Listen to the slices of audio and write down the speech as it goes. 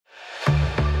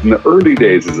In the early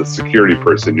days as a security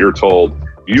person, you're told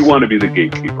you want to be the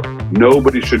gatekeeper.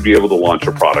 Nobody should be able to launch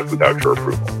a product without your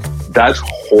approval. That's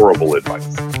horrible advice.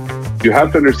 You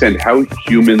have to understand how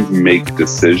humans make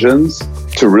decisions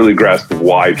to really grasp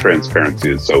why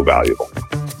transparency is so valuable.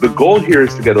 The goal here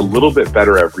is to get a little bit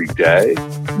better every day,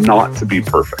 not to be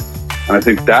perfect. And I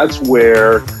think that's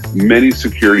where many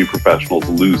security professionals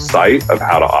lose sight of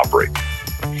how to operate.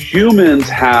 Humans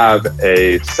have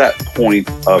a set point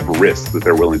of risk that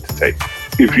they're willing to take.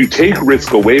 If you take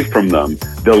risk away from them,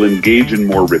 they'll engage in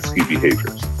more risky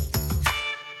behaviors.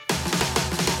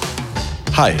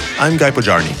 Hi, I'm Guy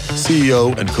Pojarny,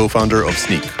 CEO and co-founder of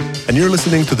Sneak, and you're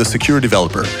listening to The Secure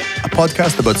Developer, a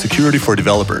podcast about security for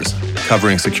developers,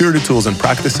 covering security tools and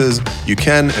practices you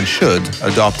can and should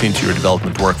adopt into your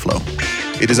development workflow.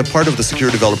 It is a part of the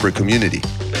Secure Developer community.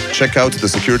 Check out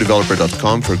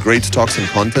thesecuredeveloper.com for great talks and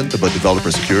content about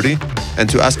developer security and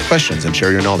to ask questions and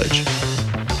share your knowledge.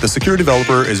 The Secure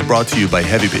Developer is brought to you by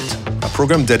HeavyBit, a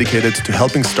program dedicated to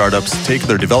helping startups take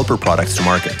their developer products to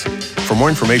market. For more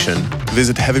information,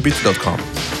 visit heavybit.com.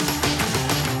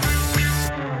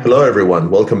 Hello,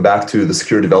 everyone. Welcome back to The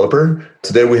Secure Developer.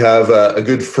 Today we have a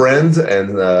good friend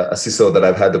and a CISO that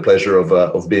I've had the pleasure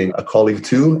of being a colleague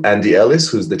to, Andy Ellis,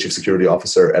 who's the Chief Security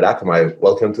Officer at Akamai.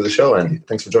 Welcome to the show, Andy.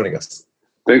 Thanks for joining us.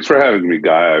 Thanks for having me,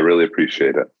 Guy. I really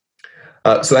appreciate it.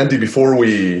 So Andy, before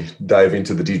we dive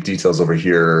into the deep details over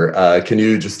here, can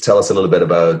you just tell us a little bit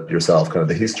about yourself, kind of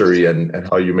the history and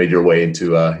how you made your way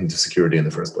into security in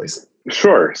the first place?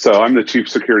 Sure. So I'm the Chief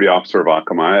Security Officer of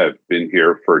Akamai. I've been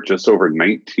here for just over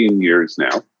 19 years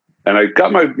now. And I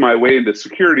got my way into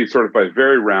security sort of by a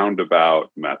very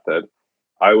roundabout method.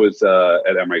 I was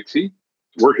at MIT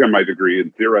working on my degree in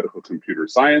theoretical computer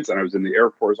science, and I was in the Air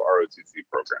Force ROTC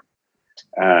program.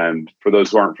 And for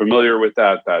those who aren't familiar with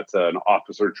that, that's an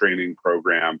officer training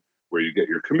program where you get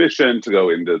your commission to go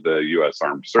into the U.S.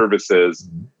 Armed Services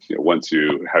once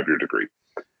you have your degree.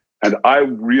 And I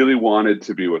really wanted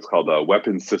to be what's called a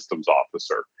weapons systems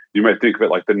officer. You might think of it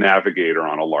like the navigator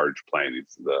on a large plane.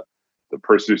 He's the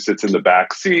person who sits in the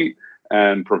back seat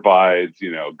and provides,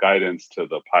 guidance to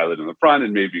the pilot in the front,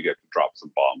 and maybe you get to drop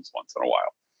some bombs once in a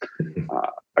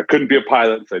while. I couldn't be a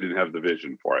pilot because I didn't have the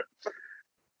vision for it.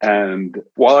 And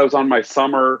while I was on my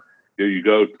summer, you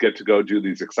get to go do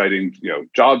these exciting,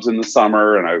 jobs in the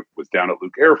summer. And I was down at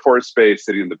Luke Air Force Base,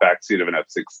 sitting in the backseat of an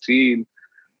F-16.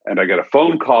 And I got a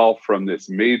phone call from this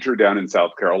major down in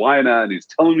South Carolina, and he's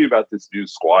telling me about this new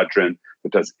squadron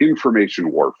that does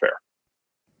information warfare.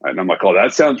 And I'm like, oh,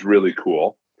 that sounds really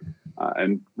cool.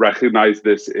 And recognize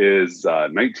this is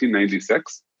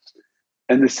 1996.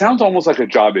 And this sounds almost like a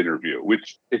job interview,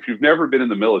 which if you've never been in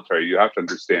the military, you have to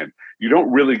understand, you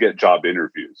don't really get job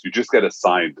interviews. You just get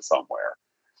assigned somewhere.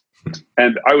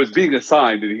 And I was being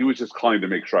assigned, and he was just calling to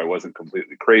make sure I wasn't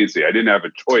completely crazy. I didn't have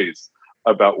a choice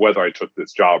about whether I took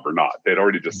this job or not. They'd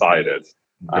already decided.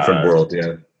 Different world,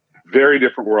 yeah. Very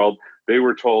different world. They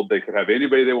were told they could have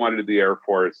anybody they wanted in the Air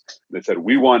Force. They said,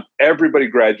 we want everybody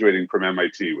graduating from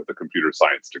MIT with a computer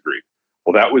science degree.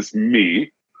 Well, that was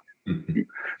me.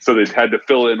 So they had to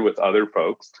fill in with other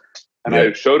folks. And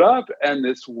I showed up, and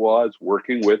this was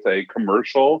working with a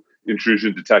commercial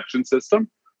intrusion detection system.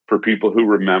 For people who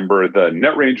remember the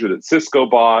NetRanger that Cisco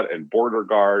bought and Border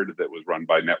Guard that was run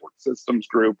by Network Systems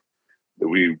Group, that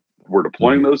we were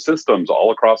deploying those systems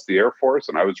all across the Air Force,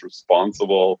 and I was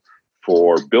responsible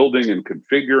for building and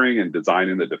configuring and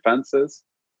designing the defenses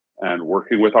and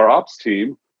working with our ops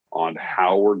team on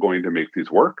how we're going to make these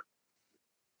work.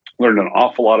 Learned an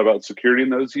awful lot about security in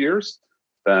those years.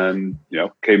 Then,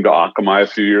 came to Akamai a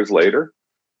few years later,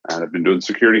 and I've been doing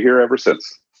security here ever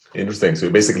since. Interesting. So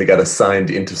you basically got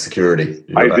assigned into security.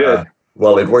 I did.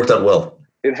 Well, it worked out well.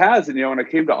 It has. And, when I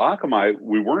came to Akamai,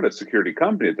 we weren't a security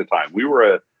company at the time. We were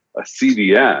a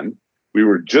CDN. We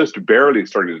were just barely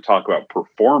starting to talk about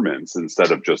performance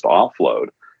instead of just offload.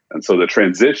 And so the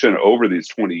transition over these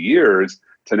 20 years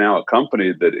to now a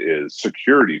company that is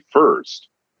security first,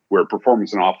 where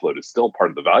performance and offload is still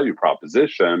part of the value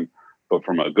proposition. But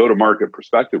from a go-to-market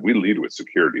perspective, we lead with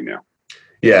security now.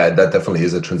 Yeah, that definitely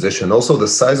is a transition. Also, the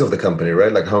size of the company,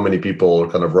 right? Like how many people are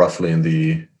kind of roughly in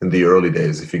the early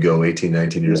days, if you go 18,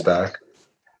 19 years back?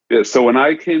 Yeah, so when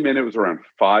I came in, it was around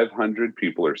 500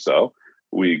 people or so.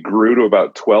 We grew to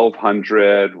about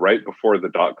 1,200 right before the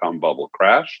dot-com bubble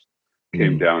crashed,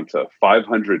 came down to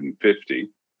 550.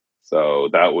 So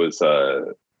that was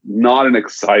not an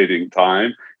exciting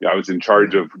time. I was in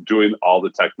charge of doing all the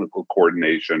technical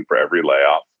coordination for every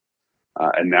layoff.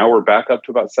 And now we're back up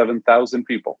to about 7,000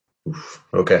 people.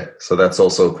 Okay, so that's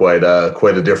also quite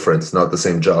a difference. Not the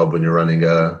same job when you're running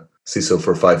a CISO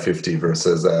for 550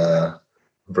 versus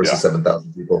versus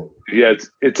 7,000 people. Yeah,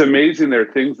 it's amazing. There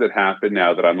are things that happen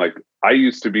now that I'm like, I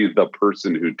used to be the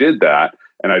person who did that,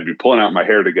 and I'd be pulling out my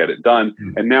hair to get it done.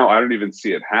 And now I don't even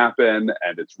see it happen,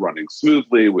 and it's running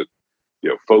smoothly with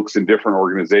folks in different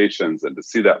organizations. And to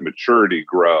see that maturity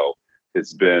grow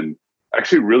has been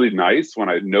actually really nice when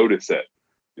I notice it.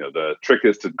 The trick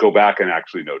is to go back and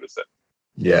actually notice it.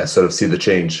 Yeah, sort of see the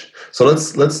change. So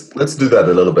let's do that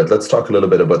a little bit. Let's talk a little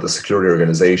bit about the security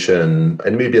organization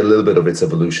and maybe a little bit of its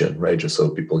evolution, right? Just so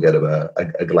people get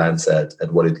a glance at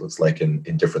what it looks like in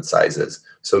different sizes.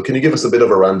 So can you give us a bit of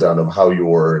a rundown of how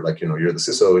you're the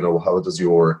CISO, how does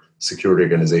your security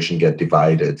organization get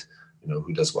divided?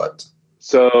 Who does what?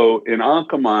 So in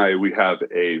Akamai, we have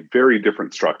a very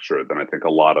different structure than I think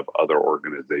a lot of other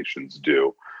organizations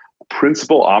do.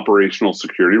 Principal operational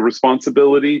security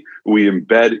responsibility, we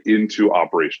embed into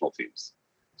operational teams.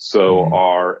 So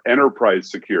our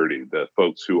enterprise security, the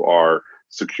folks who are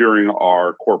securing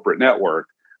our corporate network,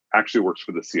 actually works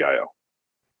for the CIO.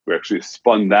 We actually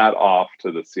spun that off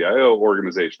to the CIO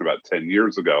organization about 10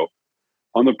 years ago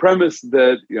on the premise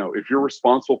that, if you're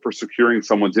responsible for securing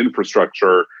someone's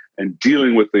infrastructure and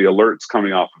dealing with the alerts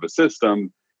coming off of a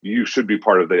system, you should be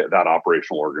part of that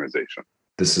operational organization.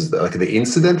 This is like the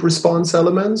incident response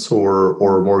elements,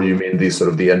 or more you mean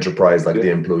the enterprise, like the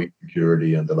employee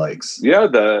security and the likes? Yeah,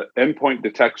 the endpoint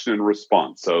detection and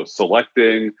response. So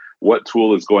selecting what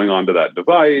tool is going onto that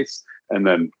device and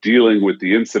then dealing with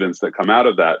the incidents that come out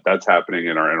of that. That's happening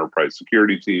in our enterprise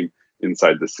security team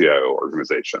inside the CIO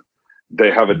organization.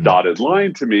 They have a dotted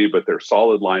line to me, but their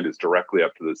solid line is directly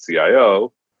up to the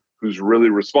CIO, who's really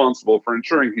responsible for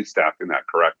ensuring he's staffing that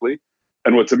correctly.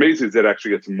 And what's amazing is it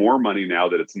actually gets more money now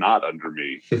that it's not under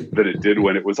me than it did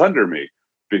when it was under me,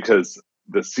 because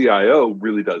the CIO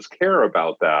really does care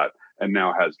about that and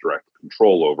now has direct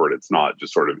control over it. It's not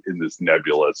just sort of in this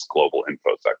nebulous global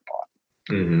InfoSec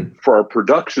pod. For our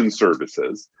production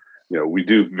services, we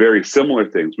do very similar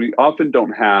things. We often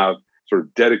don't have sort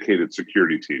of dedicated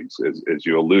security teams. As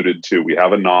you alluded to, we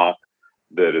have a NOC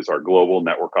that is our Global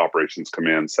Network Operations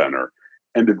Command Center,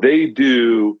 and they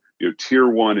do tier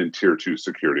 1 and tier 2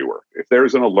 security work. If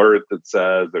there's an alert that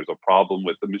says there's a problem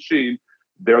with the machine,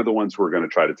 they're the ones who are going to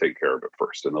try to take care of it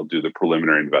first, and they'll do the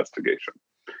preliminary investigation.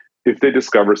 If they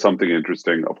discover something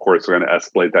interesting, of course, they're going to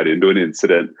escalate that into an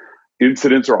incident.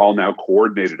 Incidents are all now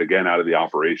coordinated again out of the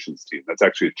operations team. That's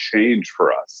actually a change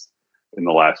for us in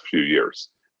the last few years.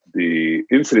 The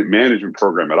incident management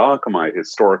program at Akamai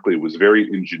historically was very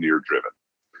engineer driven.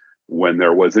 When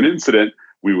there was an incident,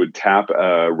 we would tap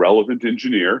a relevant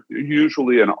engineer,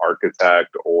 usually an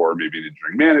architect or maybe an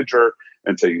engineering manager,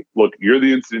 and say, look, you're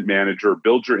the incident manager,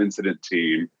 build your incident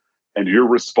team, and you're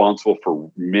responsible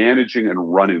for managing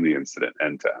and running the incident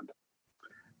end to end.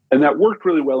 And that worked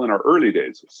really well in our early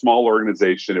days. Small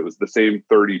organization, it was the same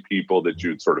 30 people that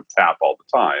you'd sort of tap all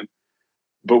the time.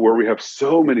 But where we have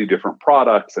so many different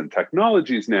products and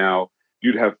technologies now,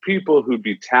 you'd have people who'd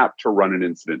be tapped to run an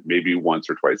incident maybe once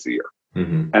or twice a year.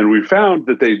 And we found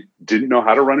that they didn't know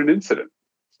how to run an incident.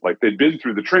 Like they'd been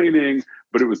through the training,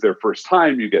 but it was their first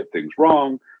time. You get things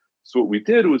wrong. So what we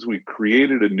did was we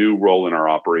created a new role in our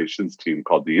operations team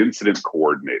called the incident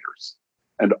coordinators.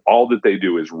 And all that they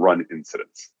do is run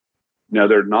incidents. Now,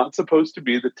 they're not supposed to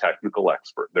be the technical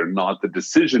expert. They're not the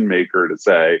decision maker to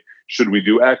say, should we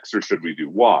do X or should we do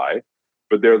Y?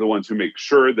 But they're the ones who make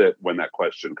sure that when that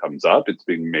question comes up, it's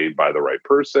being made by the right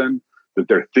person, that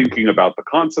they're thinking about the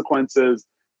consequences,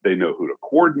 they know who to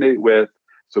coordinate with.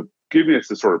 So giving us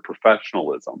this sort of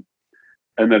professionalism.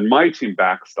 And then my team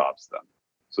backstops them.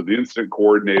 So the incident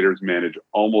coordinators manage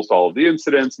almost all of the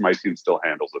incidents. My team still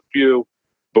handles a few,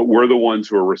 but we're the ones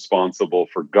who are responsible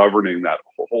for governing that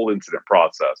whole incident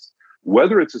process,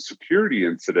 whether it's a security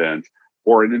incident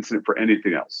or an incident for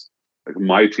anything else. Like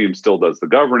my team still does the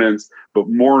governance, but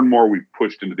more and more we've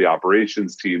pushed into the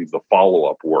operations teams, the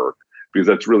follow-up work, because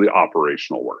that's really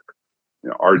operational work.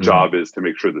 Our job is to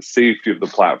make sure the safety of the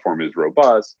platform is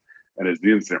robust. And as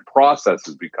the incident process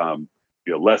has become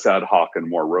less ad hoc and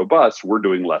more robust, we're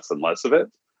doing less and less of it,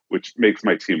 which makes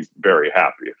my team very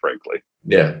happy, frankly.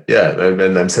 Yeah.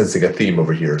 And I'm sensing a theme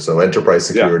over here. So enterprise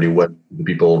security, when the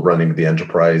people running the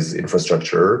enterprise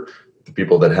infrastructure, the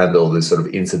people that handle this sort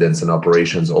of incidents and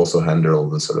operations also handle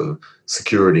the sort of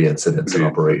security incidents and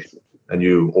operations. And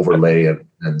you overlay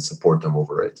and support them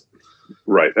over it.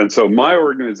 Right. And so my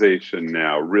organization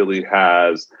now really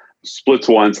has splits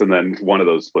once and then one of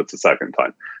those splits a second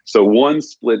time. So one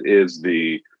split is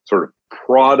the sort of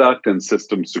product and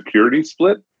system security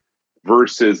split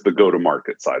versus the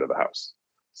go-to-market side of the house.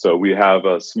 So we have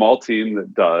a small team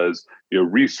that does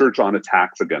research on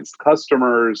attacks against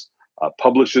customers,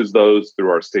 publishes those through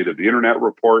our State of the Internet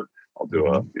report. I'll do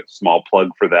a small plug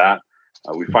for that.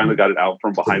 We finally got it out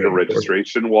from behind a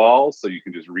registration wall, so you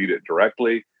can just read it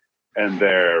directly. And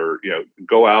there,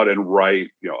 go out and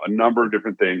write, a number of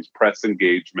different things, press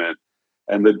engagement.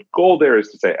 And the goal there is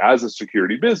to say, as a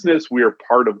security business, we are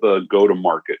part of the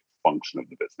go-to-market function of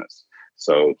the business.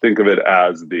 So think of it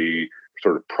as the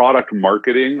sort of product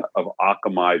marketing of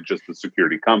Akamai, just the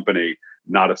security company,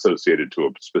 not associated to a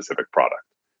specific product.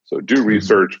 So do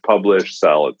research, publish,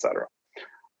 sell, etc.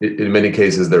 In many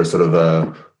cases, there's sort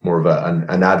of more of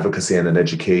an advocacy and an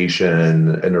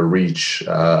education and a reach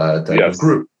type of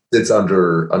group. It's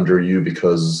under you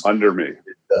because under me,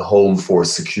 the home for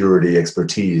security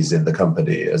expertise in the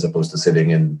company, as opposed to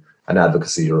sitting in an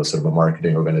advocacy or sort of a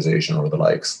marketing organization or the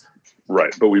likes.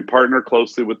 Right, but we partner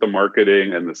closely with the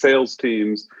marketing and the sales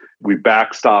teams. We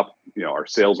backstop, our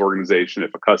sales organization.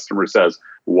 If a customer says,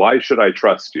 "Why should I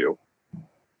trust you?"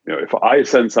 If I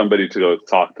send somebody to go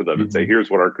talk to them and say, "Here's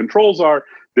what our controls are,"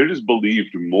 they're just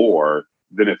believed more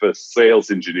than if a sales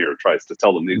engineer tries to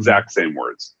tell them the exact same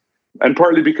words. And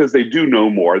partly because they do know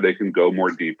more, they can go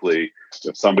more deeply.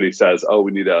 If somebody says, "Oh,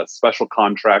 we need a special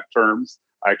contract terms,"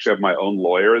 I actually have my own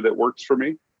lawyer that works for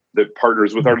me that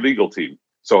partners with our legal team.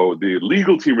 So the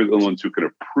legal team are the ones who can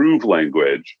approve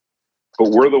language, but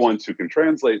we're the ones who can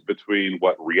translate between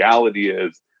what reality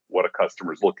is, what a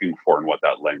customer is looking for, and what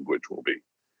that language will be.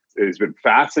 It has been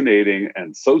fascinating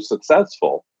and so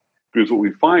successful because what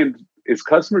we find is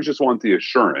customers just want the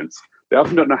assurance. They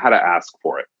often don't know how to ask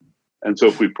for it. And so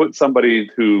if we put somebody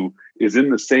who is in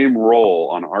the same role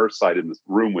on our side in this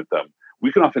room with them,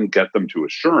 we can often get them to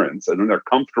assurance and then they're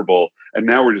comfortable. And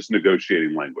now we're just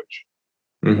negotiating language.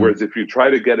 Whereas if you try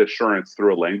to get assurance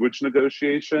through a language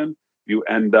negotiation, you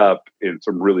end up in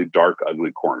some really dark,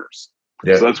 ugly corners.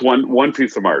 Yeah. So that's one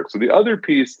piece of art. So the other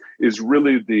piece is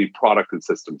really the product and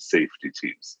system safety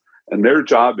teams. And their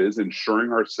job is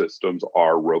ensuring our systems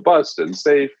are robust and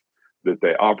safe, that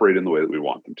they operate in the way that we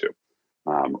want them to.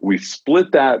 We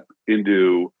split that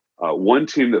into one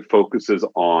team that focuses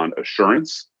on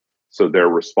assurance. So they're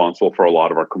responsible for a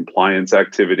lot of our compliance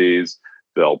activities.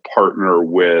 They'll partner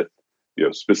with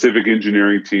specific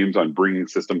engineering teams on bringing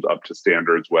systems up to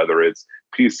standards, whether it's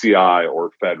PCI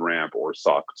or FedRAMP or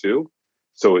SOC 2.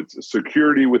 So it's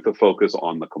security with the focus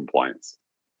on the compliance.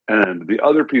 And the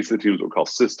other piece of the team is what we call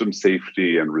system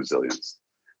safety and resilience.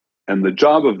 And the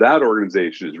job of that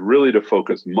organization is really to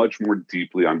focus much more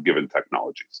deeply on given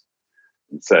technologies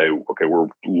and say, okay, we're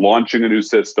launching a new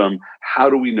system. How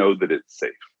do we know that it's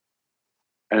safe?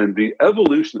 And the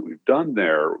evolution that we've done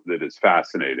there that is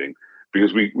fascinating,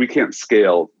 because we can't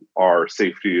scale our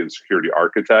safety and security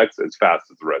architects as fast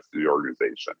as the rest of the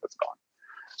organization has gone.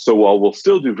 So while we'll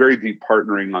still do very deep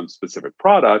partnering on specific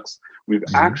products, we've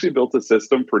actually built a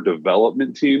system for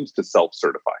development teams to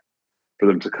self-certify, for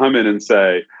them to come in and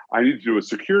say, I need to do a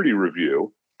security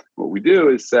review. What we do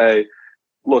is say,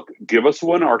 look, give us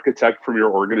one architect from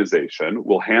your organization.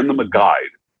 We'll hand them a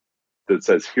guide that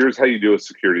says, here's how you do a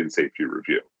security and safety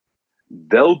review.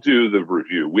 They'll do the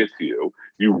review with you.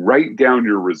 You write down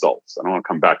your results. And I want to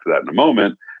come back to that in a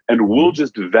moment. And we'll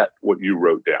just vet what you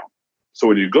wrote down. So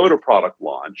when you go to product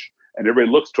launch and everybody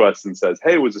looks to us and says,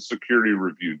 hey, was a security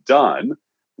review done?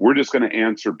 We're just going to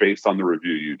answer based on the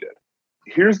review you did.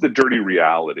 Here's the dirty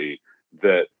reality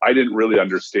that I didn't really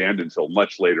understand until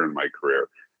much later in my career.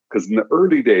 Because in the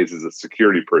early days as a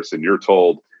security person, you're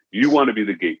told you want to be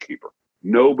the gatekeeper.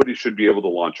 Nobody should be able to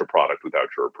launch a product without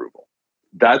your approval.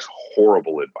 That's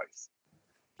horrible advice.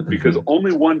 Because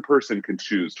only one person can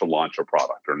choose to launch a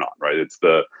product or not, right? It's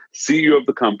the CEO of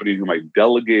the company who might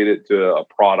delegate it to a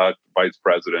product vice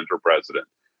president or president,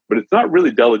 but it's not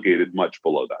really delegated much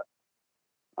below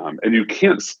that. And you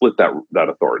can't split that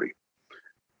authority.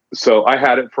 So I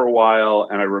had it for a while,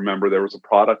 and I remember there was a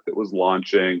product that was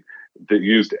launching that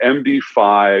used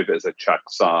MD5 as a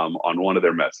checksum on one of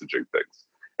their messaging things.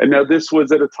 And now this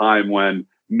was at a time when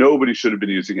nobody should have been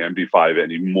using MD5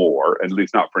 anymore, at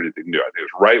least not for anything new. I think it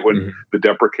was right when the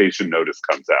deprecation notice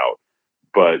comes out.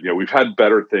 But we've had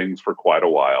better things for quite a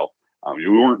while. We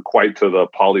weren't quite to the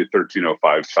Poly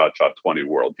 1305 Cha-Cha 20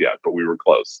 world yet, but we were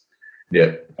close.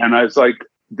 Yeah. And I was like,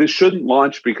 this shouldn't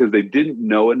launch because they didn't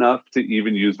know enough to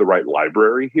even use the right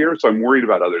library here. So I'm worried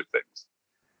about other things.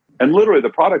 And literally the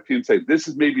product team say, this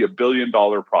is maybe $1 billion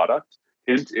product.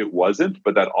 Hint, it wasn't,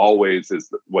 but that always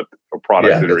is what a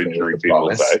product or engineering team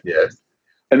will say. Yes.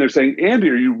 And they're saying, Andy,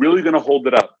 are you really going to hold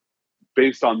it up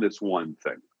based on this one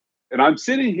thing? And I'm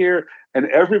sitting here and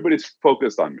everybody's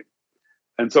focused on me.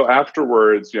 And so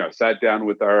afterwards, I sat down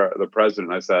with the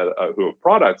president. I said, who have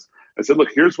products. I said, look,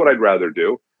 here's what I'd rather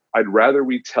do. I'd rather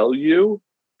we tell you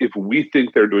if we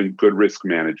think they're doing good risk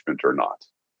management or not.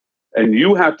 And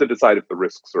you have to decide if the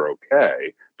risks are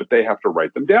okay, but they have to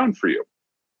write them down for you.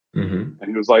 And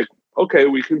he was like, okay,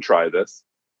 we can try this.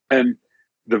 And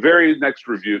the very next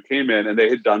review came in, and they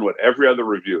had done what every other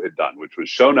review had done, which was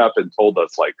shown up and told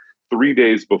us like 3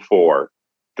 days before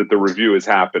that the review is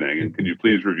happening, and can you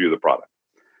please review the product?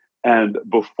 And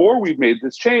before we made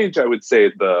this change, I would say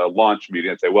at the launch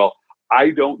meeting, I'd say, well,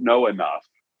 I don't know enough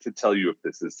to tell you if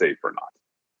this is safe or not.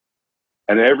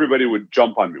 And everybody would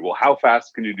jump on me. Well, how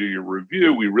fast can you do your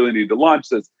review? We really need to launch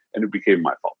this. And it became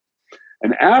my fault.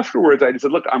 And afterwards, I just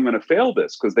said, look, I'm going to fail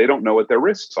this because they don't know what their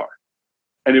risks are.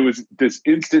 And it was this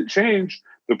instant change.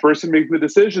 The person making the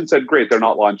decision said, great, they're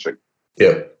not launching.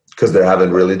 Yeah, because they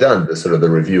haven't really done the sort of the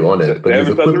review on it. But they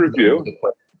haven't done the review.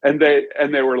 And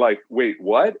they were like, wait,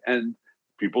 what? And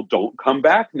people don't come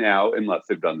back now unless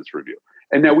they've done this review.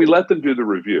 And now we let them do the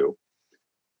review.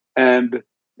 And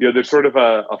there's sort of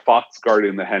a fox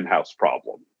guarding the hen house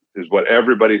problem, is what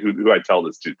everybody who I tell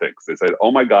this to thinks. They say,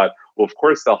 oh my God, well, of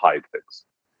course they'll hide things.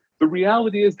 The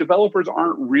reality is developers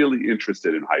aren't really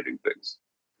interested in hiding things.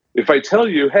 If I tell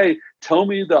you, hey, tell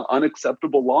me the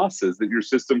unacceptable losses that your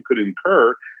system could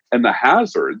incur and the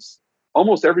hazards,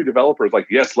 almost every developer is like,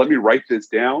 yes, let me write this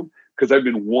down because I've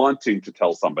been wanting to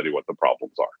tell somebody what the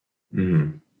problems are.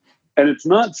 And it's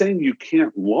not saying you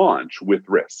can't launch with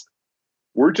risk.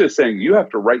 We're just saying you have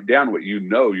to write down what you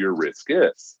know your risk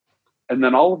is. And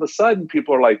then all of a sudden,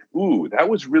 people are like, ooh, that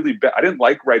was really bad. I didn't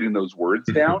like writing those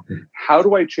words down. How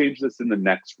do I change this in the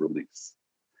next release?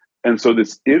 And so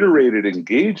this iterated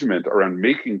engagement around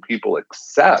making people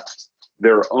accept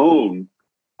their own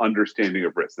understanding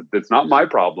of risk. It's not my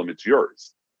problem, it's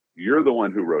yours. You're the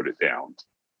one who wrote it down.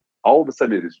 All of a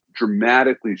sudden, it has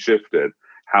dramatically shifted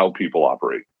how people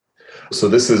operate. So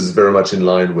this is very much in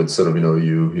line with sort of,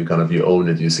 you kind of, you own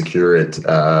it, you secure it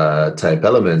type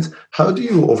elements. How do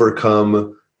you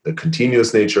overcome the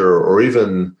continuous nature or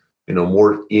even,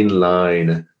 more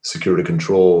inline security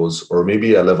controls or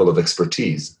maybe a level of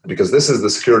expertise? Because this is the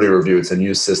security review. It's a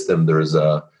new system. There's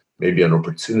maybe an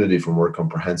opportunity for more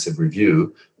comprehensive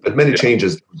review, but many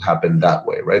changes happen that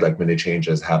way, right? Like many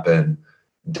changes happen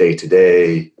day to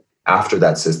day after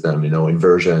that system, in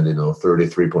version,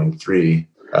 33.3.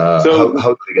 So how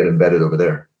do they get embedded over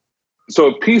there? So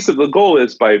a piece of the goal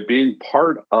is by being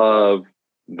part of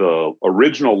the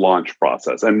original launch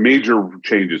process, and major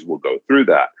changes will go through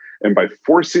that. And by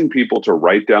forcing people to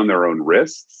write down their own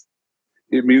risks,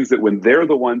 it means that when they're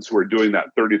the ones who are doing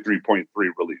that 33.3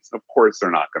 release, of course,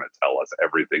 they're not going to tell us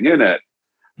everything in it,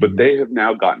 but they have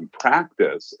now gotten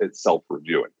practice at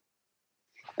self-reviewing.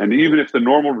 And even if the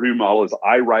normal review model is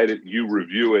I write it, you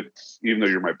review it, even though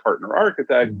you're my partner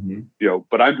architect,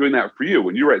 but I'm doing that for you.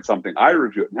 When you write something, I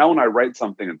review it. Now, when I write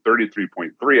something in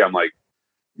 33.3, I'm like,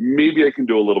 maybe I can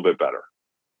do a little bit better.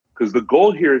 Because the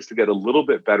goal here is to get a little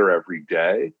bit better every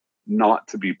day, not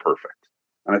to be perfect.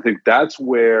 And I think that's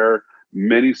where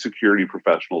many security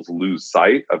professionals lose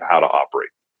sight of how to operate.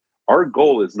 Our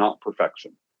goal is not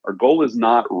perfection. Our goal is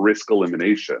not risk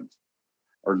elimination.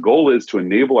 Our goal is to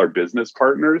enable our business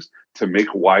partners to make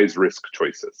wise risk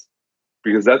choices,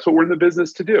 because that's what we're in the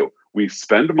business to do. We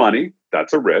spend money.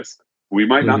 That's a risk. We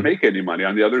might not make any money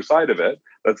on the other side of it.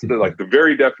 That's the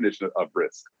very definition of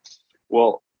risk.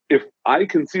 Well, if I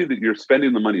can see that you're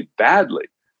spending the money badly,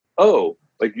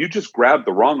 like you just grabbed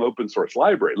the wrong open source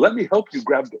library. Let me help you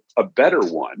grab a better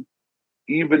one,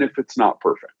 even if it's not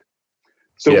perfect.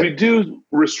 So we do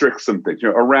restrict some things,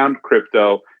 around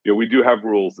crypto. We do have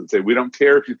rules that say we don't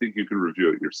care if you think you can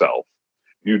review it yourself.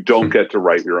 You don't get to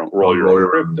write your own, roll your own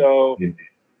crypto.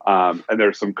 And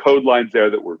there's some code lines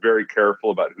there that we're very careful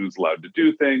about who's allowed to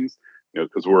do things,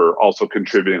 because we're also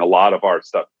contributing a lot of our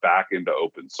stuff back into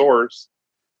open source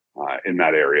in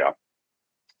that area.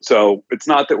 So it's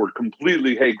not that we're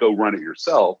completely, hey, go run it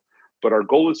yourself, but our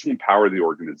goal is to empower the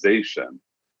organization,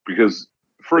 because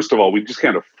first of all, we just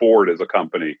can't afford as a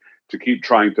company to keep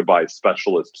trying to buy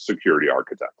specialist security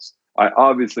architects. I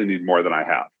obviously need more than I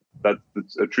have.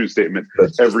 That's a true statement.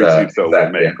 Every CISO will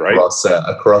make, right?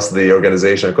 Across the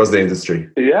organization, across the industry.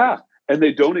 Yeah, and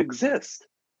they don't exist.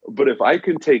 But if I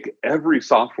can take every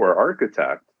software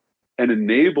architect and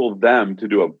enable them to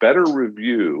do a better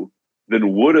review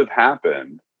than would have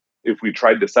happened if we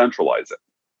tried to centralize it.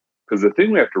 Because the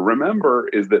thing we have to remember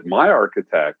is that my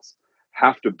architects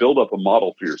have to build up a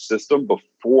model for your system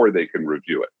before they can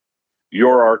review it.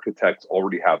 Your architects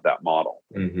already have that model.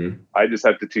 I just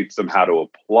have to teach them how to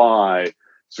apply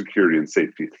security and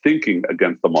safety thinking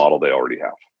against the model they already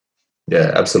have.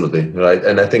 Yeah, absolutely. Right.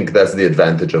 And I think that's the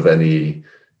advantage of any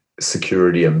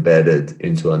security embedded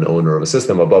into an owner of a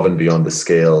system above and beyond the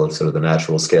scale, sort of the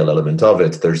natural scale element of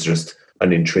it. There's just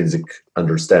an intrinsic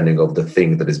understanding of the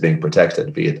thing that is being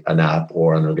protected, be it an app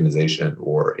or an organization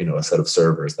or, a set of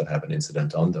servers that have an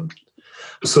incident on them.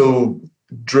 So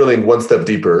drilling one step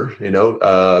deeper,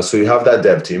 so you have that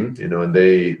dev team, and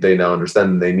they now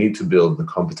understand they need to build the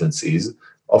competencies.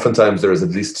 Oftentimes there's at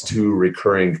least two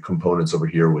recurring components over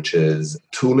here, which is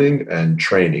tooling and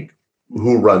training.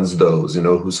 Who runs those?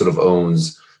 Who sort of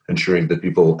owns ensuring that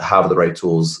people have the right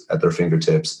tools at their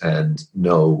fingertips and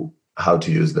know how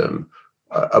to use them,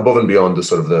 above and beyond the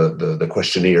sort of the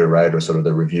questionnaire, right, or sort of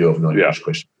the review of knowing which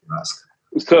question to ask.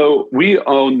 So we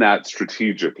own that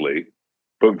strategically,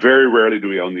 but very rarely do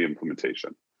we own the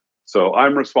implementation. So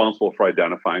I'm responsible for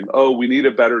identifying, we need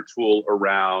a better tool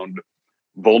around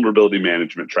vulnerability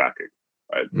management tracking,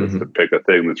 right? Just to pick a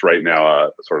thing that's right now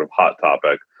a sort of hot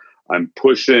topic. I'm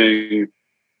pushing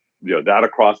that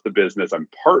across the business. I'm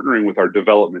partnering with our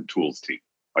development tools team.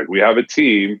 Like we have a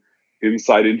team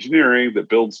inside engineering that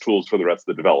builds tools for the rest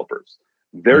of the developers.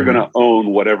 They're going to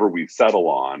own whatever we settle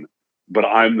on, but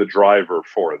I'm the driver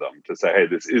for them to say, hey,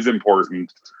 this is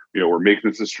important. We're making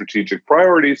this a strategic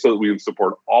priority so that we can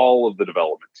support all of the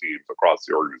development teams across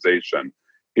the organization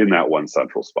in that one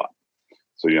central spot.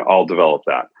 So, I'll develop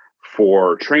that.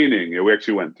 For training, we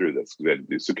actually went through this. We had to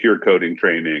do secure coding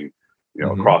training,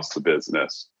 across the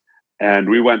business. And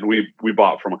we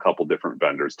bought from a couple different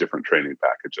vendors, different training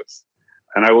packages.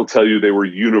 And I will tell you, they were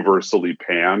universally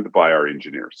panned by our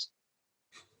engineers.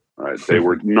 Right? They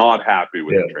were not happy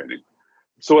with the training.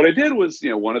 So what I did was,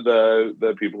 one of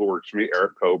the people who works for me,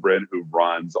 Eric Cobrin, who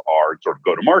runs our sort of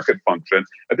go-to-market function.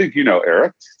 I think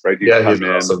Eric, right? He's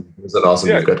awesome. He's an awesome.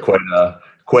 You've got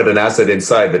quite an asset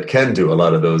inside that can do a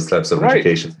lot of those types of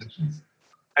education sessions.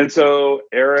 And so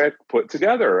Eric put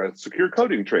together a secure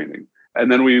coding training. And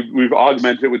then we've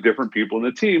augmented it with different people in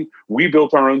the team. We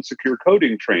built our own secure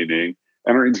coding training,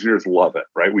 and our engineers love it,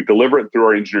 right? We deliver it through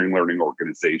our engineering learning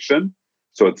organization.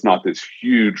 So it's not this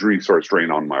huge resource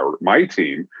drain on my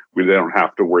team. They don't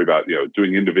have to worry about,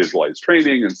 doing individualized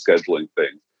training and scheduling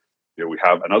things. We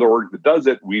have another org that does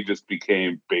it. We just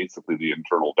became basically the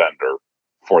internal vendor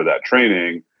for that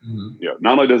training.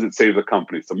 Not only does it save the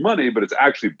company some money, but it's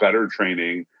actually better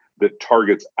training that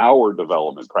targets our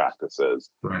development practices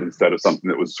instead of something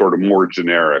that was sort of more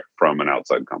generic from an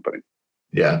outside company.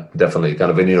 Yeah, definitely. Kind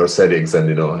of in your settings.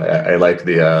 And, I like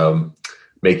the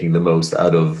making the most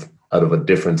out of a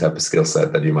different type of skill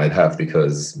set that you might have,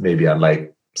 because maybe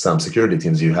unlike some security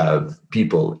teams, you have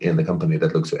people in the company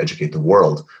that look to educate the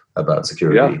world about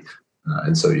security.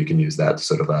 And so you can use that to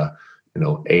sort of,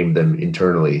 aim them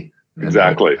internally.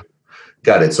 Exactly.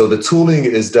 Got it. So the tooling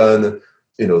is done,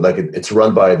 it's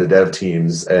run by the dev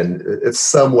teams, and it's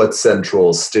somewhat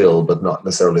central still, but not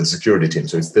necessarily the security team.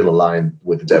 So it's still aligned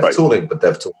with the dev tooling, but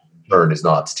dev tooling in turn is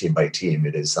not team by team.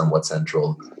 It is somewhat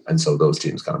central. And so those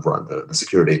teams kind of run the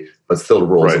security, but still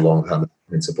rolls along kind of the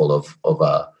principle of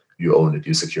you own it,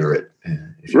 you secure it.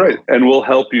 And we'll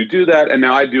help you do that. And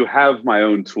now I do have my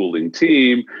own tooling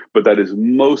team, but that is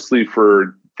mostly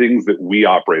for things that we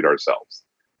operate ourselves.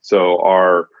 So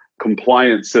our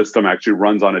compliance system actually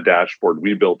runs on a dashboard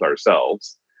we built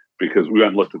ourselves, because we went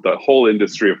and looked at the whole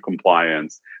industry of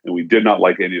compliance, and we did not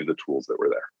like any of the tools that were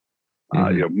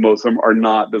there. Most of them are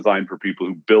not designed for people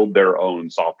who build their own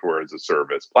software as a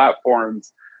service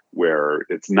platforms, where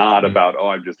it's not about,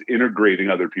 I'm just integrating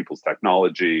other people's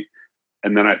technology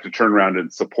and then I have to turn around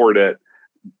and support it.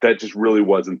 That just really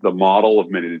wasn't the model of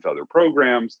many of these other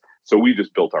programs. So we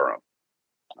just built our own.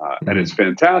 And it's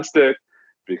fantastic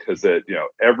because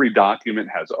every document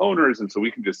has owners. And so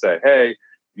we can just say, hey,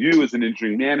 you as an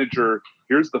engineering manager,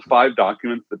 here's the 5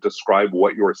 documents that describe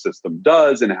what your system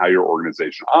does and how your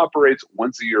organization operates.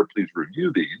 Once a year, please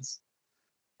review these.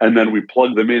 And then we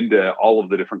plug them into all of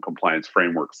the different compliance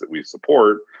frameworks that we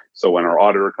support. So when our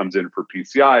auditor comes in for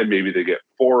PCI, maybe they get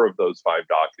 4 of those 5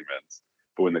 documents.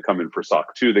 But when they come in for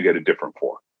SOC 2, they get a different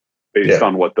 4 based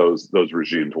on what those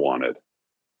regimes wanted.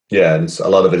 Yeah, and a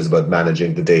lot of it is about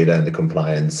managing the data and the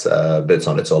compliance bits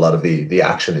on it. So a lot of the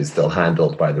action is still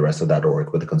handled by the rest of that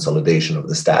org, with the consolidation of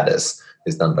the status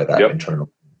is done by that internal.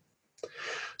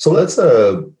 So let's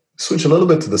switch a little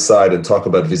bit to the side and talk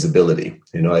about visibility.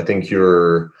 I think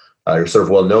you're sort of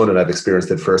well known, and I've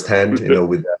experienced it firsthand.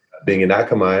 With being in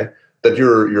Akamai, that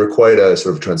you're quite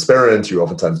sort of transparent. You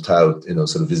oftentimes tout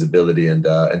sort of visibility and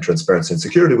transparency and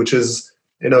security, which is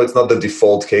it's not the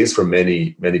default case for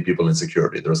many people in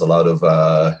security. There's a lot of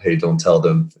hey, don't tell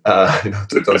them,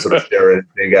 don't sort of share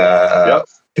anything.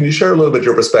 Can you share a little bit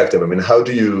your perspective? I mean, how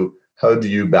do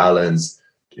you balance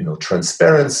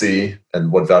transparency,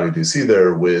 and what value do you see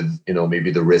there with,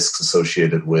 maybe the risks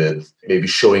associated with maybe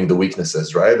showing the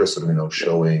weaknesses, right? Or sort of,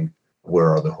 showing where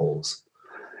are the holes.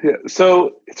 Yeah,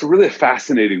 so it's a really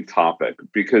fascinating topic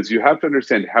because you have to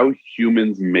understand how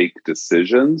humans make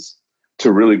decisions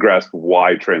to really grasp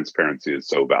why transparency is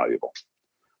so valuable.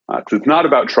 Because it's not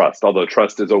about trust, although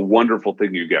trust is a wonderful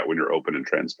thing you get when you're open and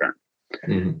transparent.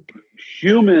 Mm-hmm.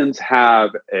 Humans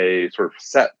have a sort of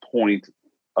set point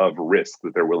of risk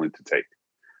that they're willing to take.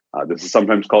 This is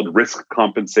sometimes called risk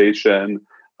compensation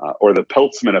or the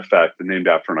Peltzman effect, named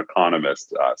after an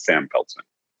economist, Sam Peltzman.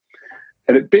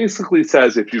 And it basically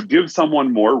says if you give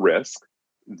someone more risk,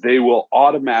 they will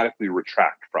automatically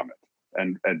retract from it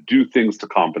and do things to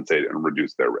compensate and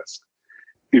reduce their risk.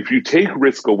 If you take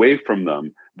risk away from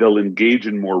them, they'll engage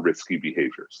in more risky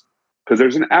behaviors because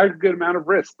there's an aggregate amount of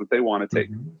risk that they want to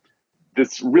take. Mm-hmm.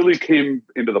 This really came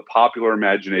into the popular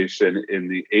imagination in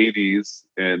the 80s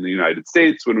in the United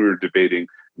States when we were debating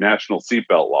national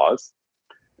seatbelt laws.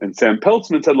 And Sam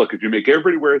Peltzman said, look, if you make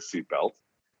everybody wear a seatbelt,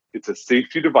 it's a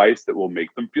safety device that will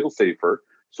make them feel safer,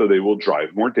 so they will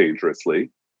drive more dangerously,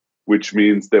 which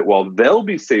means that while they'll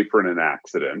be safer in an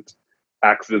accident,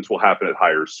 accidents will happen at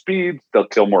higher speeds, they'll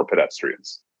kill more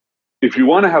pedestrians. If you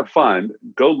want to have fun,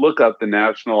 go look up the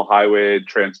National Highway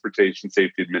Transportation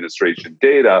Safety Administration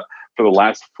data for the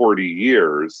last 40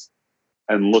 years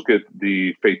and look at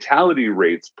the fatality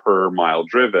rates per mile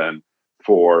driven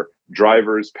for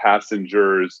drivers,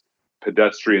 passengers,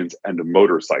 pedestrians, and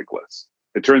motorcyclists.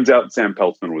 It turns out Sam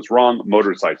Peltzman was wrong.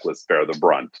 Motorcyclists bear the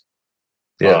brunt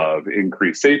of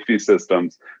increased safety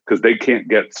systems because they can't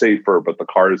get safer, but the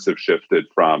cars have shifted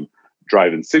from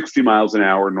driving 60 miles an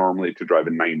hour normally to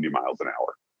driving 90 miles an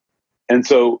hour. And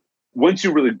so once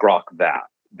you really grok that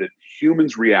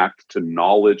humans react to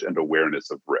knowledge and awareness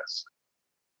of risk,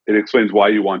 it explains why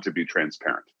you want to be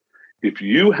transparent. If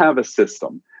you have a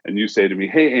system and you say to me,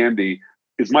 hey, Andy,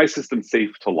 is my system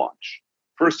safe to launch?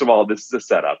 First of all, this is a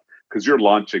setup because you're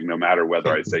launching no matter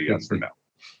whether I say yes or no.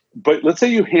 But let's say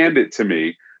you hand it to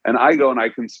me and I go and I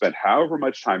can spend however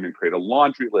much time and create a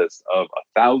laundry list of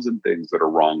 1,000 things that are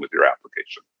wrong with your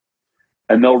application.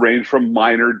 And they'll range from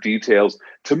minor details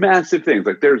to massive things.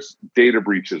 Like there's data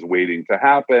breaches waiting to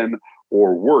happen,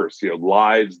 or worse,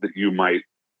 lives that you might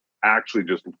actually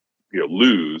just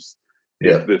lose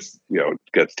if this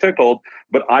gets tickled.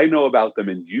 But I know about them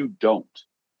and you don't.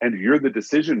 And you're the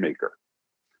decision maker.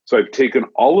 So I've taken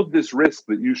all of this risk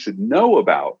that you should know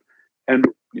about. And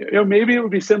maybe it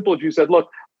would be simple if you said, look,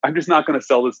 I'm just not going to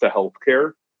sell this to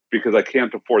healthcare because I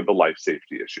can't afford the life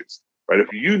safety issues, right?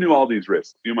 If you knew all these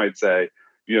risks, you might say,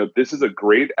 this is a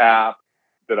great app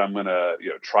that I'm going to,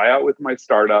 try out with my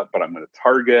startup, but I'm going to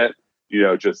target,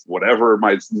 just whatever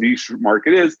my niche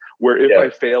market is, where if I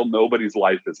fail, nobody's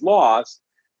life is lost.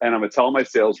 And I'm going to tell my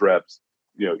sales reps,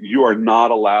 you are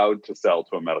not allowed to sell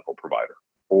to a medical provider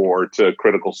or to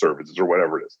critical services or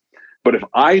whatever it is. But if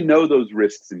I know those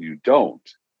risks and you don't,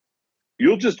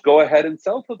 you'll just go ahead and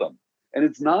sell to them. And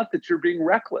it's not that you're being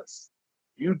reckless.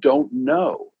 You don't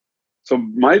know. So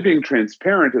my being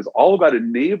transparent is all about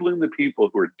enabling the people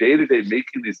who are day-to-day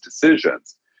making these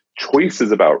decisions,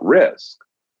 choices about risk,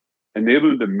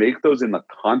 enabling them to make those in the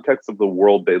context of the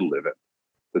world they live in,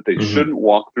 that they shouldn't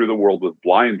walk through the world with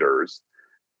blinders.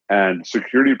 And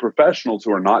security professionals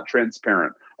who are not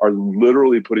transparent are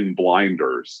literally putting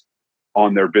blinders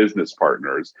on their business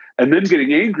partners and then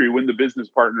getting angry when the business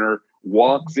partner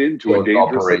walks into a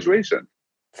dangerous situation.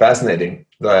 Fascinating.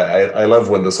 I love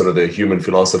when the sort of the human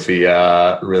philosophy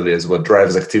really is what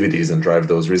drives activities and drive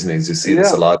those reasonings. You see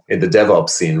this a lot in the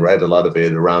DevOps scene, right? A lot of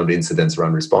it around incidents,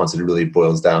 around response. It really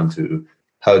boils down to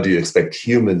how do you expect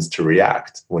humans to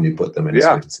react when you put them in a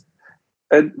space?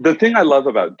 And the thing I love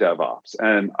about DevOps,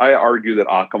 and I argue that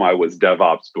Akamai was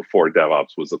DevOps before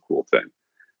DevOps was a cool thing.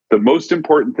 The most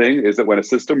important thing is that when a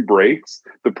system breaks,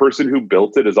 the person who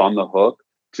built it is on the hook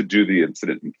to do the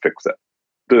incident and fix it.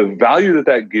 The value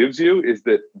that gives you is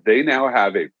that they now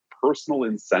have a personal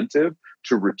incentive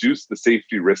to reduce the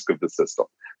safety risk of the system.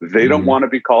 They don't want to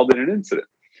be called in an incident.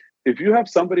 If you have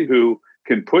somebody who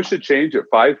can push a change at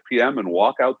 5 p.m. and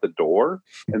walk out the door,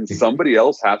 and somebody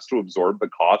else has to absorb the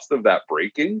cost of that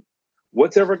breaking,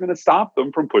 what's ever going to stop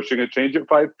them from pushing a change at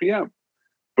 5 p.m.?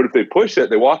 But if they push it,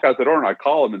 they walk out the door and I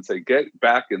call them and say, get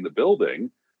back in the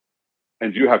building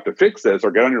and you have to fix this,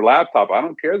 or get on your laptop. I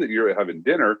don't care that you're having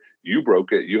dinner. You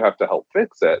broke it. You have to help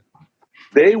fix it.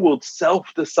 They will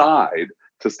self-decide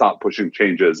to stop pushing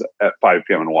changes at 5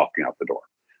 p.m. and walking out the door.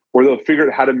 Or they'll figure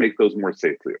out how to make those more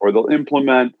safely. Or they'll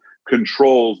implement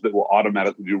controls that will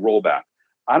automatically do rollback.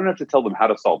 I don't have to tell them how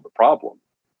to solve the problem.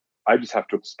 I just have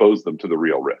to expose them to the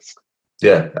real risk.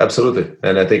 Yeah, absolutely.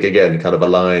 And I think, again, kind of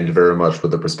aligned very much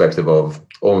with the perspective of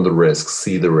own the risk,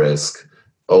 see the risk,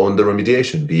 own the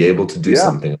remediation, be able to do Yeah.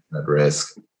 something on that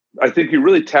risk. I think you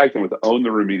really tagged them with own the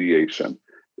remediation.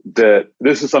 That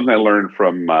this is something I learned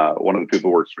from one of the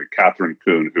people who works for me, Catherine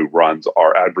Kuhn, who runs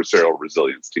our adversarial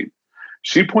resilience team.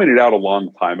 She pointed out a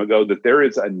long time ago that there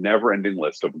is a never-ending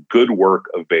list of good work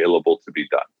available to be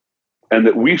done, and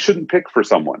that we shouldn't pick for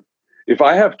someone. If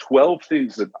I have 12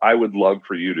 things that I would love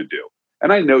for you to do,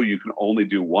 and I know you can only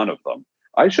do one of them,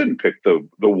 I shouldn't pick the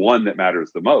one that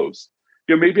matters the most.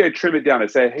 Maybe I trim it down. I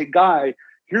say, hey, Guy,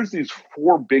 here's these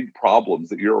 4 big problems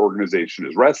that your organization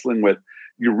is wrestling with.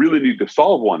 You really need to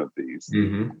solve one of these.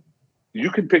 Mm-hmm. You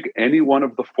can pick any one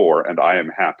of the 4, and I am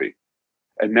happy.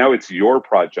 And now it's your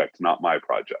project, not my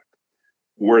project.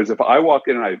 Whereas if I walk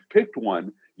in and I've picked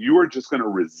one, you are just going to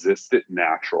resist it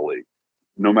naturally,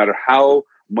 no matter how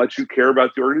much you care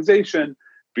about the organization,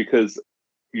 because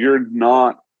you're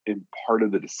not in part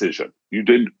of the decision. You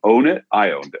didn't own it,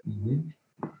 I owned it.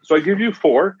 Mm-hmm. So I give you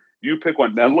 4, you pick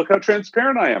one. Now look how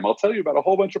transparent I am. I'll tell you about a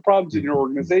whole bunch of problems in your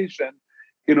organization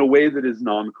in a way that is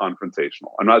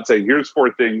non-confrontational. I'm not saying here's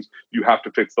 4 things, you have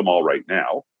to fix them all right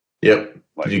now. Yep.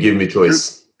 You give me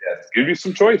choice. Give you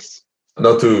some choice.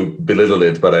 Not to belittle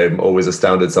it, but I'm always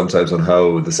astounded sometimes on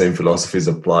how the same philosophies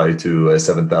apply to a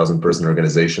 7,000 person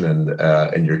organization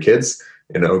and your kids,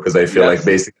 because I feel like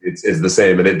basically it's the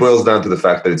same. And it boils down to the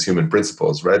fact that it's human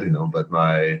principles, right? But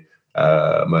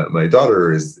my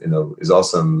daughter is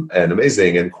awesome and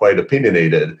amazing and quite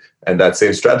opinionated. And that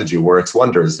same strategy works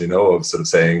wonders, of sort of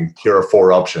saying, here are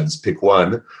 4 options, pick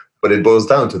one. But it boils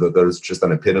down to that there's just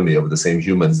an epitome of the same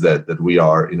humans that we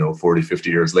are, 40, 50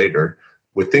 years later.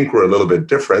 We think we're a little bit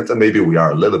different, and maybe we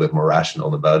are a little bit more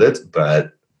rational about it,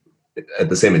 but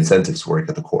the same incentives work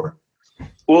at the core.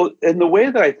 Well, and the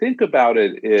way that I think about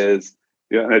it is,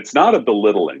 and it's not a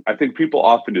belittling. I think people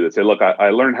often do this. Say, look, I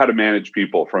learned how to manage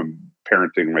people from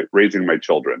parenting, raising my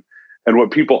children. And what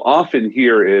people often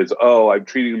hear is, oh, I'm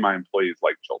treating my employees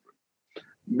like children.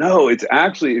 No, it's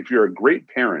actually, if you're a great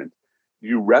parent,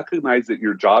 you recognize that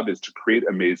your job is to create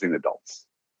amazing adults.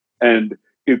 And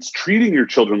it's treating your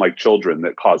children like children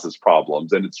that causes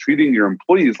problems, and it's treating your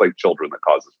employees like children that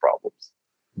causes problems.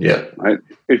 Yeah. Right?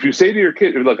 If you say to your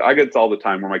kid, look, I get this all the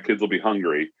time where my kids will be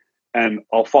hungry, and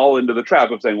I'll fall into the trap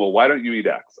of saying, well, why don't you eat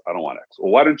X? I don't want X.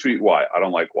 Well, why don't you eat Y? I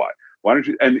don't like Y. Why don't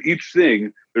you? And each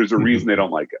thing, there's a reason they don't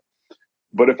like it.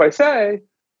 But if I say,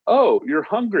 oh, you're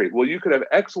hungry, well, you could have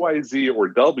X, Y, Z, or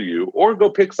W, or go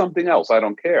pick something else. I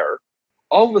don't care.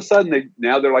 All of a sudden,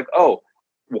 they're like, oh,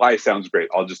 Y sounds great.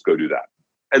 I'll just go do that.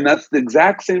 And that's the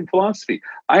exact same philosophy.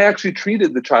 I actually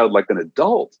treated the child like an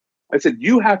adult. I said,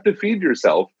 you have to feed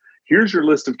yourself. Here's your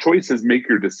list of choices. Make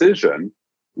your decision.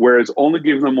 Whereas only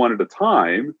giving them one at a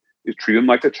time is treat them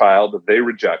like a child. If they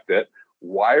reject it,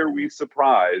 why are we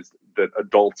surprised that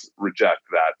adults reject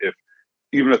that if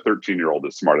even a 13-year-old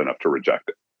is smart enough to reject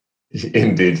it?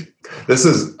 Indeed. This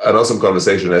is an awesome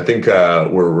conversation. I think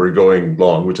we're going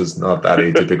long, which is not that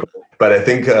atypical. But I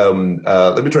think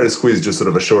let me try to squeeze just sort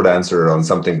of a short answer on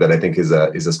something that I think is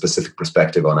a specific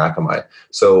perspective on Akamai.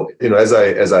 So, as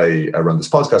I run this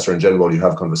podcast, or in general, you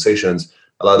have conversations,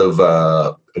 a lot of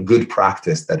a good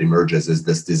practice that emerges is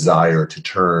this desire to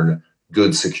turn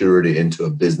good security into a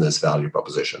business value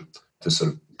proposition. To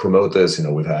sort of promote this,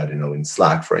 we've had, in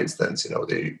Slack, for instance,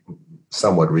 they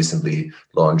somewhat recently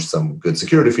launched some good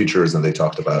security features, and they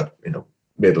talked about,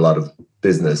 made a lot of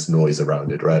business noise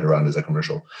around it, right? Around as a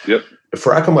commercial. Yep.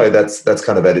 For Akamai, that's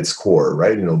kind of at its core,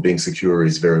 right? Being secure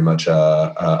is very much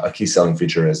a key selling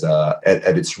feature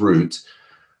at its root.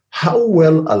 How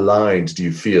well aligned do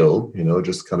you feel,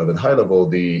 just kind of at high level,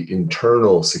 the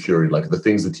internal security, like the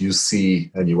things that you see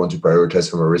and you want to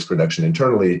prioritize from a risk reduction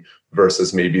internally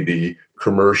versus maybe the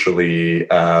commercially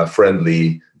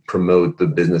friendly promote the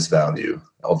business value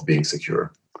of being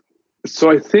secure?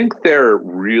 So I think they're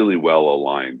really well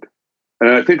aligned. And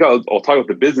I think I'll talk about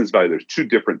the business value. There's 2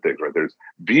 different things, right? There's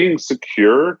being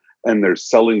secure and there's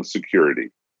selling security.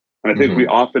 And I think we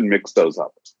often mix those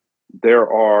up.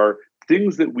 There are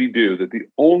things that we do that the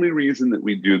only reason that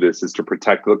we do this is to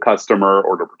protect the customer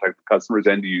or to protect the customer's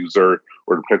end user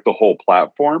or to protect the whole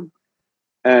platform.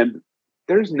 And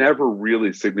there's never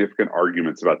really significant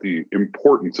arguments about the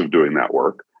importance of doing that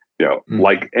work.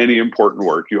 Like any important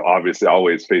work, you obviously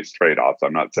always face trade-offs.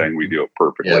 I'm not saying we do it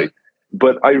perfectly. Yeah.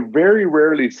 But I very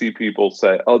rarely see people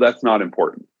say, oh, that's not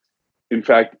important. In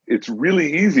fact, it's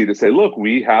really easy to say, look,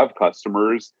 we have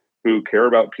customers who care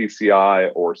about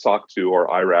PCI or SOC 2 or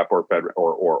IRAP or FedRAMP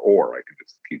or I could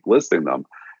just keep listing them.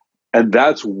 And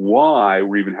that's why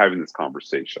we're even having this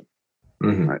conversation.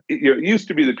 Mm-hmm. Right? It used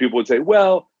to be that people would say,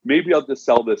 well, maybe I'll just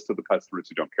sell this to the customers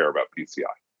who don't care about PCI.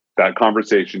 That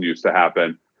conversation used to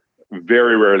happen.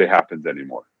 Very rarely happens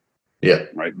anymore. Yeah.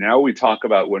 Right now we talk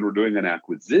about when we're doing an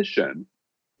acquisition,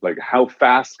 like how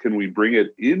fast can we bring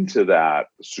it into that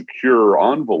secure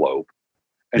envelope?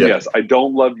 And yes, I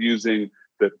don't love using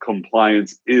that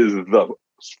compliance is the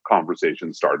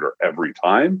conversation starter every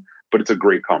time, but it's a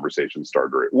great conversation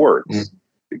starter. It works. Mm.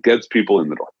 It gets people in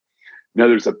the door. Now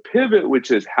there's a pivot,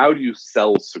 which is how do you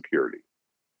sell security?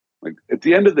 Like at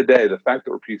the end of the day, the fact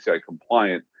that we're PCI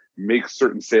compliant makes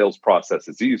certain sales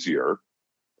processes easier,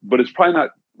 but it's probably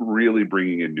not really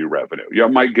bringing in new revenue.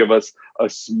 It might give us a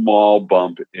small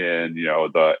bump in,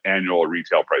 the annual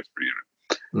retail price per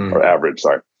unit or average,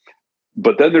 sorry.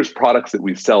 But then there's products that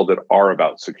we sell that are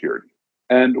about security.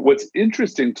 And what's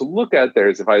interesting to look at there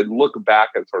is if I look back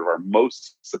at sort of our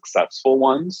most successful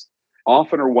ones,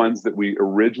 often are ones that we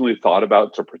originally thought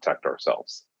about to protect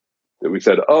ourselves. That we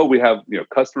said, oh, we have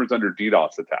customers under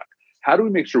DDoS attack. How do we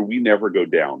make sure we never go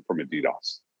down from a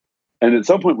DDoS? And at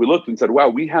some point we looked and said, wow,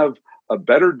 we have a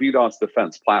better DDoS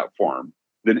defense platform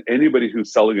than anybody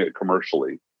who's selling it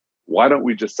commercially. Why don't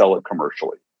we just sell it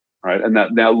commercially? Right? And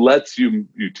that now lets you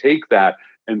take that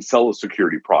and sell a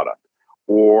security product.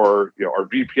 Or our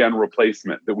VPN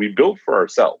replacement that we built for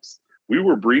ourselves. We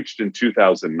were breached in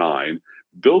 2009,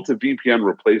 built a VPN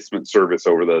replacement service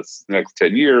over the next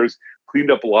 10 years,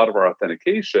 cleaned up a lot of our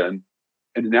authentication,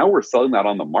 and now we're selling that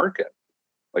on the market.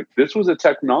 Like this was a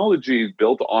technology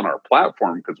built on our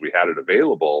platform because we had it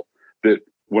available that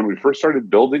when we first started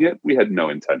building it, we had no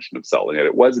intention of selling it.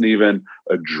 It wasn't even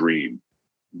a dream,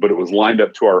 but it was lined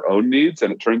up to our own needs.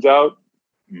 And it turns out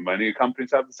many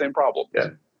companies have the same problem.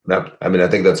 Yeah. No, I mean, I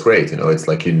think that's great. It's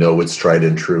like, it's tried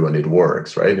and true and it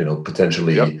works, right?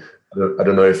 Potentially, Yep. I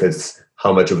don't know if it's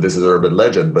how much of this is urban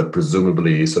legend, but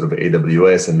presumably sort of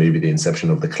AWS and maybe the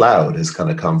inception of the cloud has kind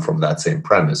of come from that same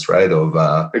premise, right?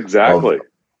 Exactly. Of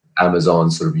Amazon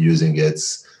sort of using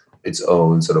its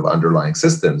own sort of underlying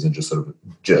systems and just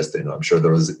I'm sure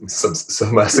there was some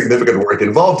significant work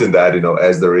involved in that,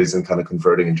 as there is in kind of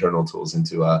converting internal tools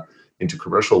into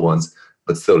commercial ones.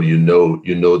 But still,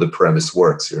 the premise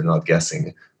works. You're not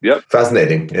guessing. Yep.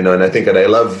 Fascinating, and I think, and I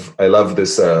love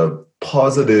this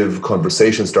positive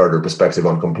conversation starter perspective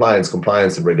on compliance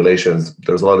and regulations.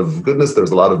 There's a lot of goodness, there's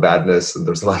a lot of badness, and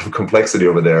there's a lot of complexity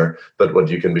over there. But what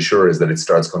you can be sure is that it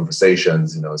starts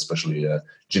conversations. Especially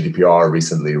GDPR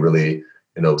recently, really.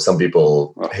 Some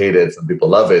people hate it, some people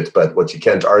love it. But what you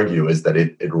can't argue is that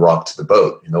it rocked the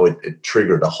boat. It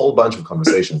triggered a whole bunch of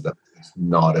conversations that would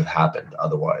not have happened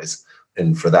otherwise.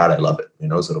 And for that, I love it.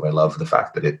 I love the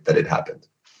fact that it happened.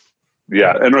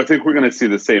 Yeah, and I think we're going to see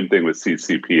the same thing with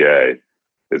CCPA.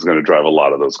 Is going to drive a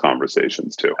lot of those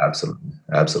conversations too.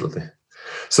 Absolutely.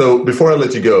 So before I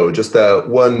let you go, just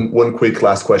one quick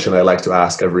last question I like to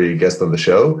ask every guest on the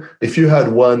show. If you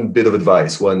had one bit of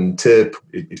advice, one tip,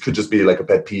 it could just be like a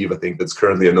pet peeve, I think, that's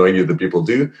currently annoying you that people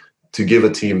do, to give a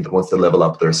team that wants to level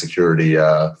up their security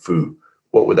foo,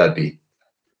 what would that be?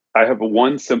 I have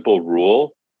one simple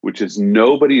rule, which is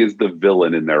nobody is the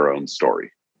villain in their own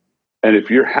story. And if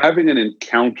you're having an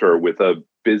encounter with a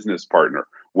business partner,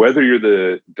 whether you're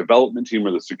the development team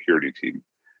or the security team,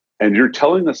 and you're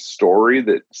telling a story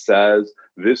that says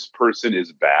this person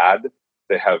is bad,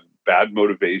 they have bad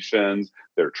motivations,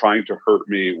 they're trying to hurt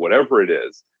me, whatever it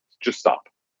is, just stop.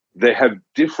 They have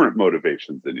different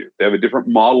motivations than you. They have a different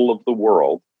model of the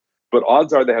world, but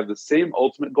odds are they have the same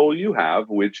ultimate goal you have,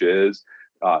 which is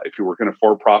if you work in a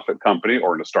for-profit company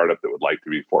or in a startup that would like to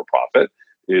be for-profit,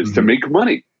 is to make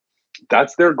money.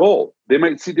 That's their goal. They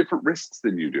might see different risks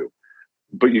than you do,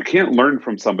 but you can't learn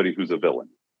from somebody who's a villain.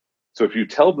 So if you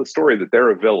tell the story that they're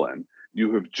a villain,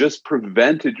 you have just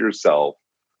prevented yourself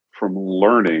from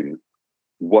learning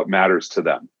what matters to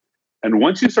them. And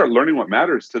once you start learning what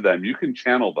matters to them, you can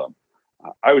channel them.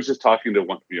 I was just talking to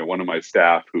one of my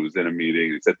staff who was in a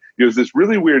meeting. He said, there's this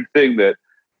really weird thing that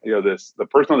the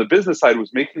person on the business side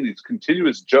was making these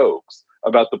continuous jokes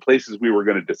about the places we were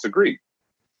going to disagree.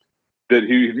 That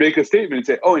he'd make a statement and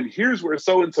say, oh, and here's where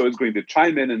so-and-so is going to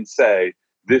chime in and say,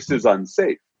 this is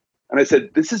unsafe. And I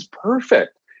said, this is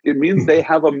perfect. It means they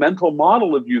have a mental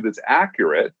model of you that's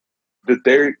accurate, that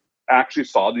they actually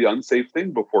saw the unsafe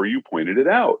thing before you pointed it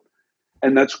out.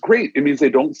 And that's great. It means they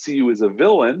don't see you as a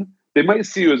villain. They might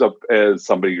see you as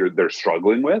somebody they're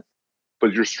struggling with,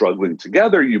 but you're struggling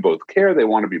together. You both care. They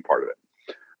want to be part of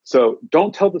it. So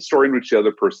don't tell the story in which the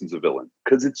other person's a villain,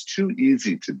 because it's too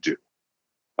easy to do.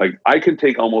 Like I can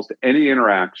take almost any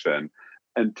interaction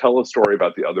and tell a story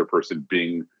about the other person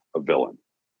being a villain.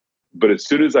 But as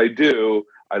soon as I do,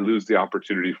 I lose the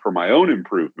opportunity for my own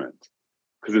improvement.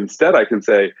 Because instead I can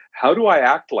say, how do I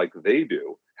act like they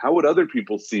do? How would other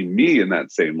people see me in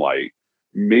that same light?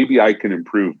 Maybe I can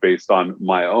improve based on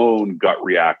my own gut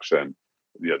reaction,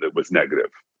 that was negative.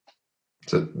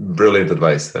 It's a brilliant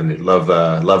advice, and I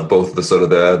love both the sort of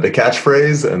the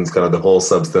catchphrase and kind of the whole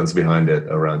substance behind it,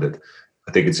 around it.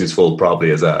 I think it's useful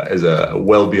probably as a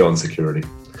well beyond security.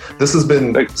 This has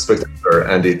been spectacular,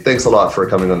 Andy. Thanks a lot for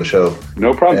coming on the show.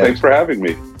 No problem. Thanks for having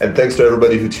me. And thanks to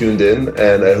everybody who tuned in,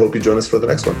 and I hope you join us for the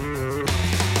next one.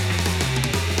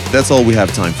 That's all we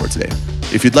have time for today.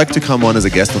 If you'd like to come on as a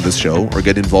guest on this show or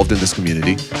get involved in this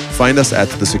community, find us at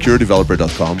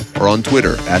thesecuredeveloper.com or on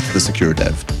Twitter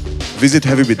 @thesecuredev. Visit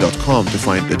heavybit.com to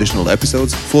find additional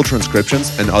episodes, full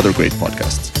transcriptions, and other great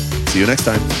podcasts. See you next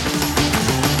time.